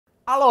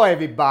Hello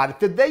everybody,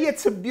 today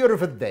it's a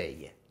beautiful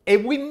day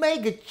and we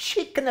make a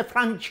chicken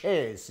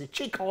francaise,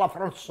 chicken la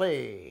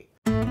française.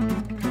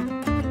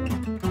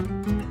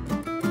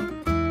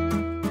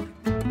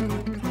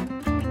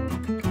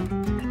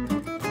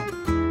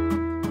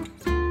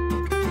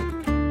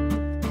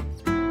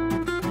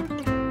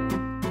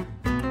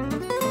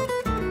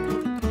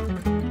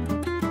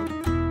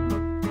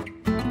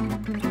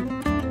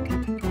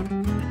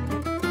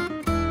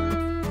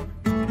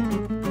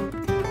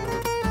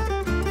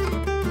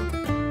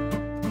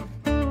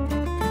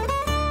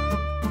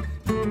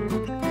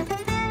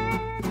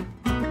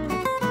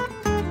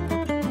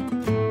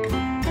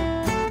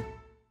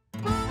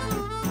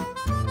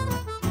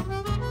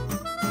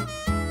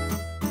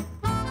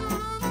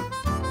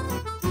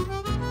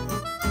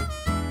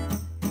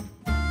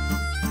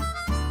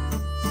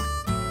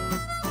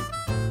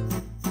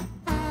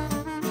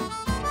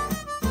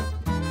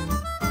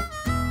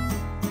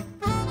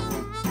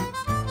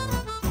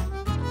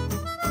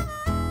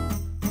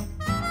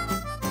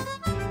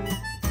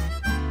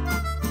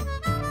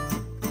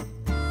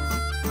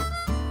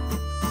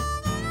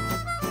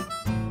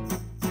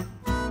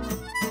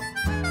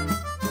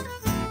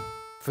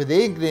 For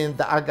the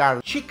ingredient, I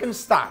got chicken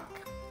stock,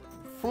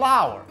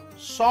 flour,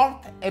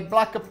 salt, and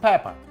black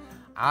pepper.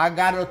 I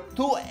got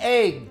 2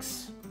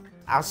 eggs,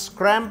 a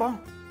scramble,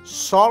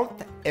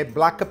 salt, and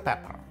black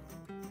pepper.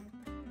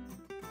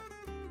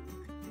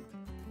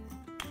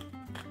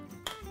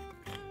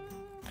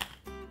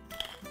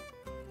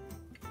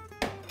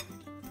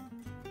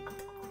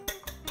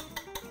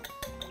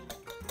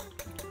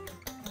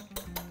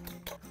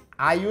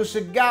 I use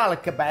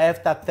garlic, but I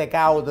have to take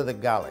out the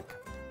garlic.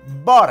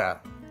 Butter.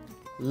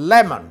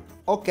 Lemon.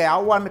 Okay, I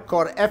want to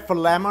cut half a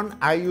lemon.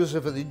 I use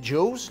it for the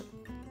juice.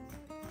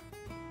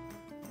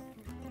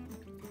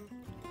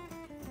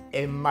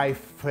 And my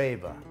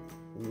favorite,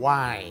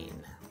 wine.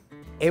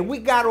 And we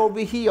got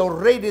over here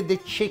already the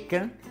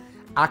chicken.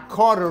 I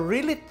cut it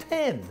really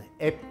thin,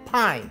 a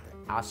pint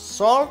of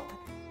salt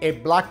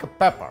and black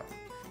pepper.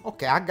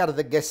 Okay, I got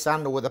the gas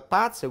on with the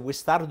pots and we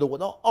start with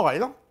the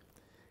oil.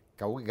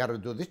 Okay, we got to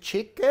do the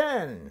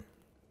chicken.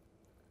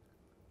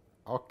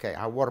 Okay,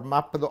 I warm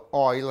up the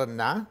oil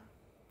now.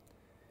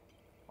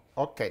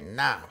 Okay,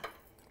 now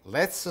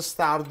let's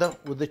start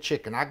with the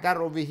chicken. I got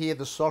over here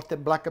the salt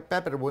and black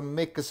pepper. We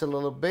mix a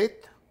little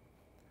bit.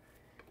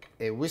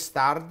 And we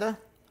start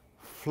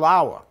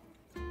flour.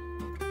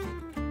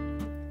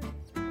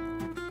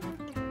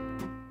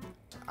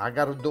 I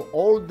got to do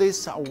all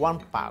this at one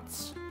pot.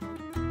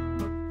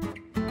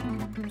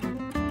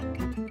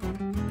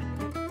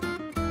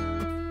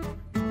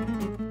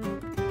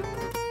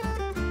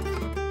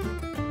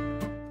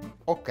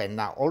 Okay,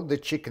 now all the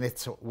chicken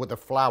is with the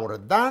flour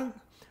done.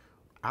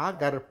 I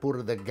gotta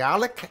put the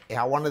garlic.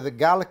 I wanted the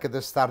garlic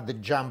to start to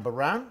jump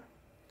around.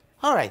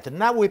 All right,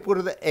 now we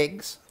put the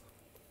eggs.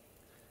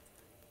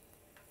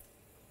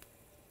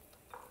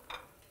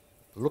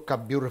 Look how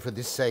beautiful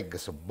this egg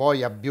is.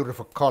 Boy, a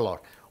beautiful color.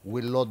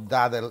 We load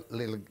that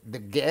the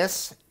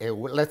gas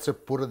and let's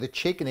put the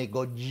chicken and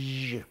go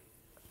zzz.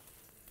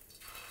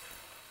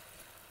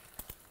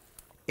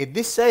 And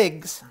these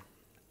eggs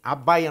I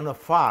buy on a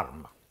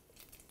farm.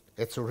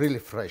 It's really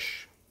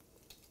fresh.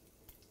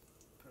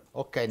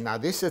 Okay, now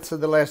this is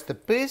the last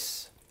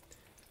piece.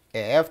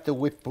 And after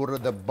we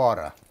put the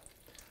butter.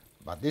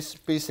 But this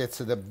piece, it's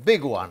the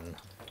big one.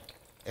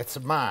 It's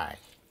mine.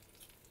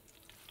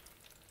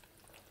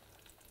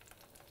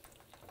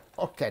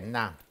 Okay,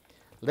 now,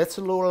 let's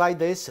look like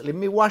this. Let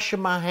me wash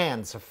my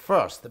hands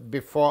first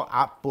before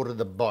I put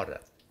the butter.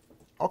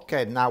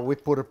 Okay, now we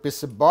put a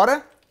piece of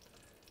butter.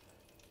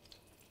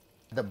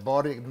 The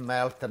butter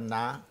melted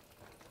now.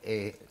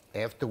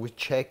 After we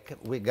check,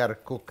 we gotta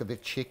cook the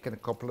chicken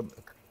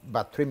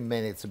about 3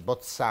 minutes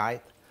both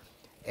sides.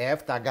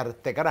 After I gotta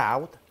take it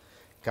out,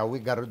 cause we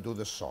gotta do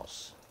the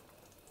sauce.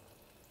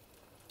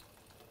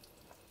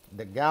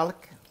 The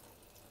garlic,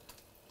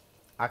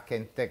 I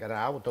can take it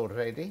out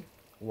already.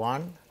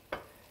 One.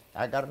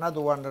 I got another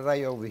one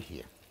right over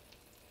here.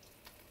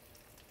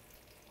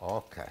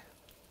 Okay.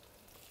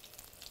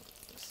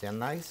 See a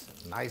nice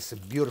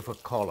beautiful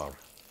color.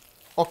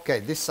 Okay,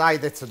 this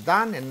side it's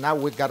done and now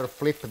we gotta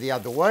flip the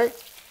other way.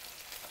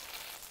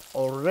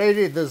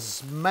 Already the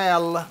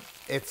smell,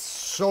 it's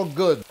so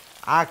good.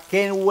 I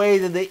can't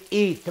wait to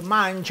eat.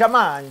 Mangia,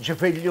 mangia,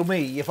 figlio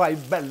mio, fai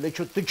belle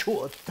ciutte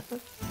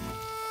ciutte.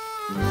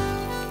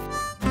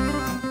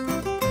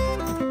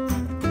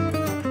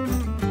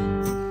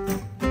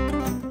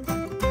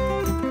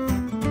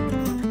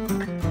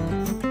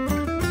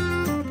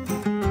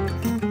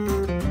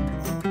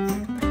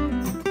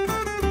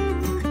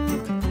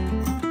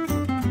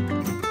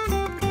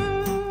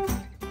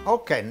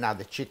 Okay, now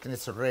the chicken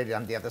is ready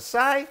on the other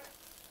side.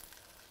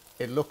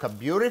 It looks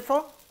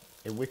beautiful.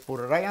 And we put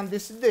it right on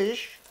this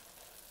dish.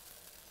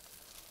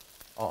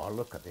 Oh,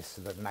 look at this,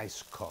 the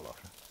nice color.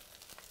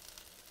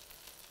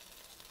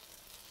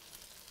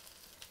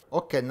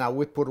 Okay, now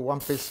we put one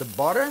piece of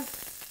butter.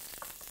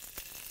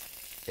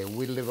 And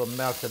we leave it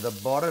melt the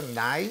butter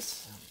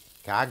nice.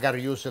 Okay, I gotta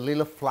use a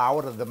little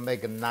flour to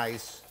make a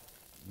nice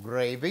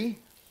gravy.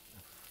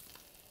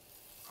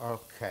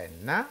 Okay,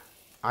 now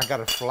I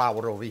got a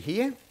flour over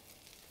here.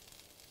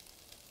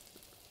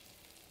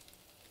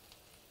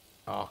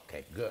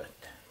 Okay, good.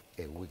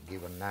 And we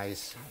give a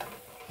nice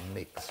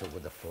mix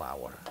with the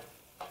flour.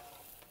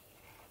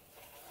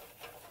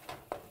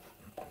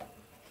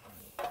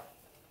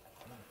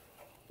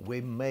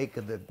 We make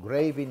the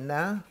gravy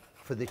now.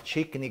 For the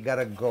chicken, you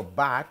gotta go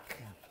back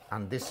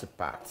on this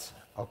part.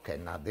 Okay,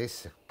 now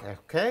this,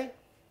 okay.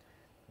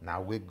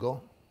 Now we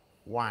go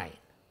wine.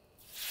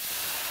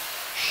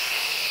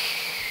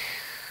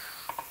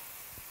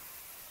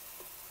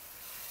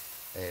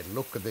 Hey,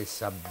 look at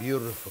this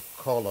beautiful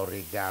color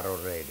he got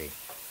already.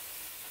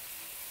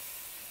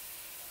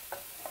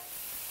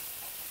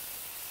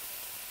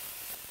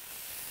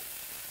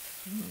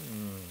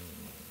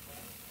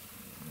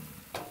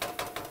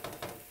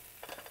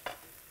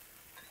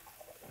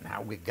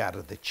 Now we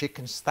got the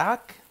chicken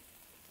stock.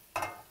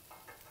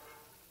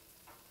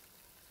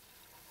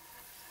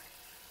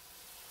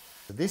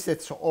 This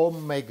is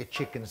homemade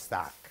chicken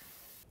stock.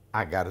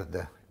 I got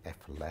the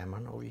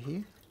lemon over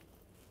here.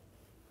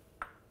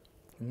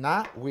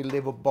 Now we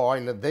leave a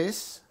boil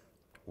this.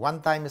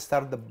 One time it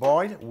start to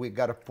boil, we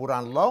gotta put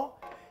on low,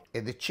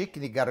 and the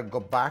chicken you gotta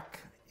go back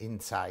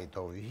inside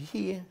over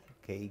here.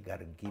 Okay, you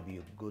gotta give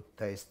you a good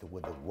taste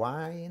with the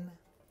wine,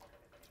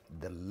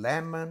 the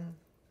lemon,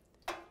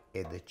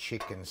 and the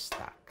chicken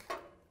stock.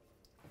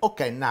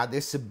 Okay, now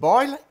this is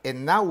boil,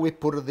 and now we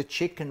put the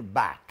chicken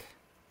back.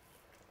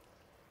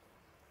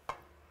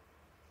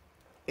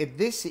 And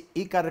this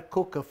you gotta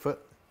cook for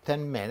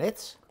 10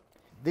 minutes.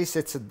 This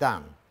is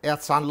done.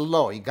 It's on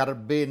low. You gotta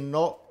be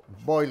not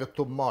boil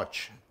too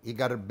much. You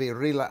gotta be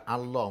really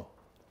on low.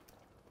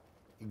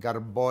 You gotta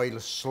boil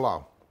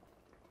slow.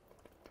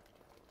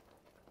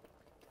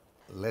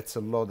 Let's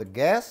lower the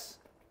gas.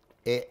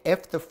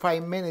 After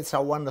 5 minutes, I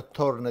want to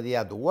turn the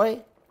other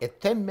way.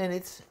 At 10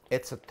 minutes,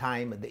 it's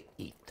time to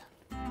eat.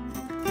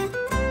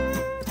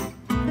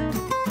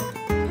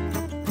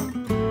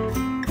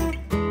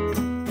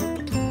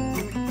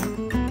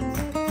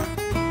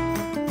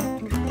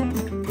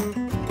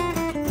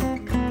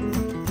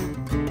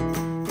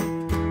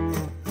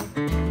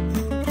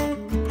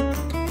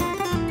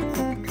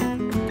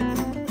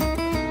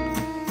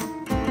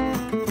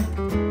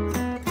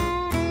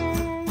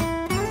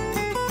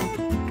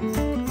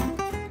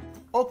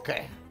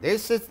 Okay,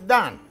 this is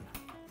done.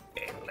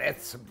 And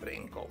let's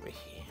bring over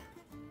here.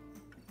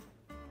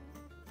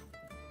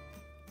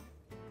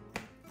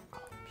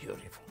 Oh,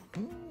 beautiful.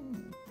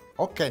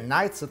 Okay,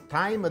 now it's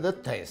time of the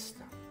taste.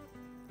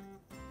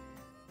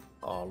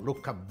 Oh,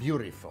 look how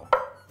beautiful.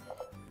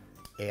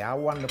 And I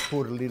want to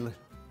put a little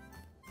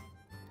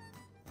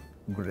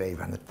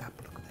gravy on the top.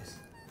 Look at this.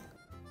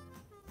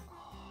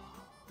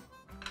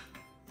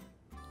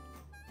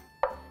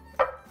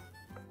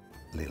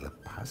 Little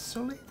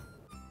parsley.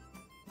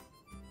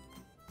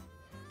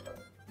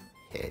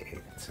 Hey,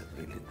 it's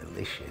really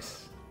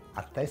delicious.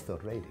 I taste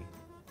already.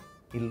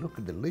 It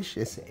looks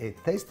delicious, it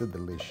tastes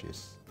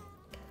delicious.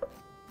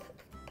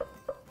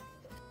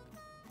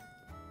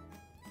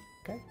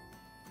 Okay.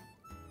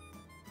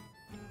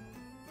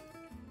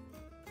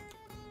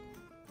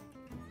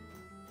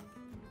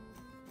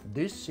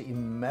 This is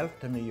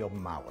melting in your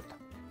mouth.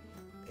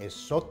 It's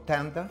so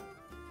tender,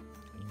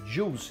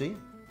 juicy,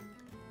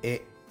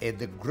 and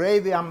the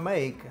gravy I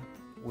make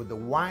with the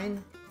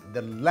wine,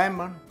 the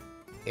lemon,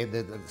 and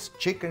the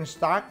chicken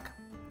stock,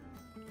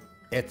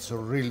 it's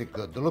really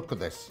good. Look at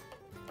this.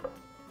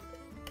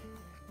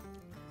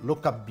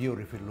 Look how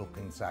beautiful it looks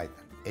inside.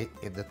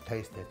 The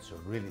taste, it's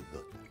really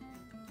good.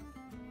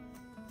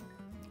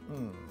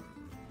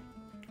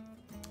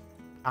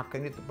 I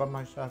can eat by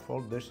myself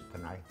all this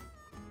tonight.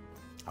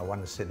 I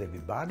want to say to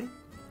everybody,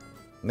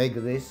 make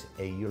this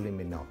and you let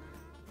me know.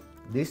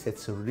 This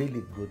is a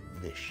really good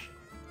dish.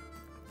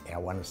 And I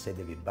want to say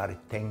to everybody,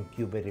 thank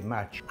you very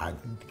much. I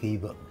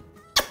give a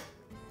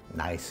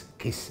nice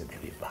kiss to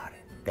everybody.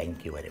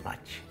 Thank you very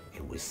much.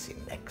 And we'll see you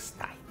next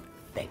time.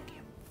 Thank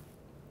you.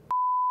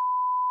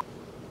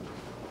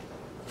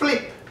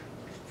 Flip,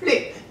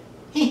 flip.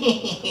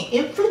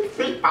 Flip,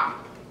 flip,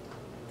 pop.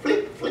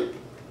 Flip, flip.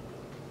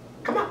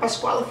 Come on,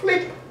 Pasquale,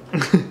 flip.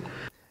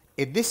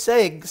 And these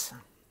eggs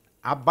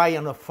I buy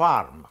on a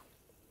farm.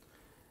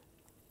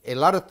 A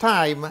lot of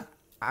time,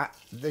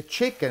 the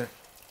chicken,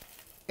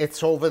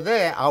 it's over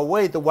there. I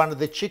wait one of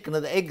the chicken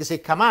and the eggs, they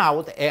come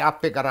out, and I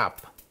pick it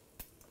up.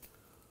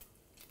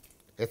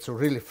 It's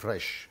really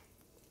fresh.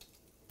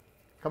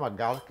 Come on,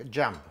 Gallic,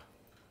 jump.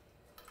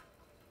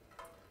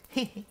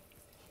 Okay.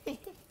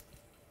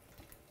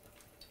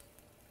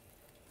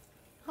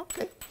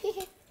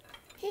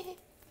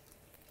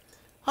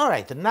 All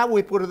right, now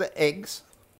we put the eggs.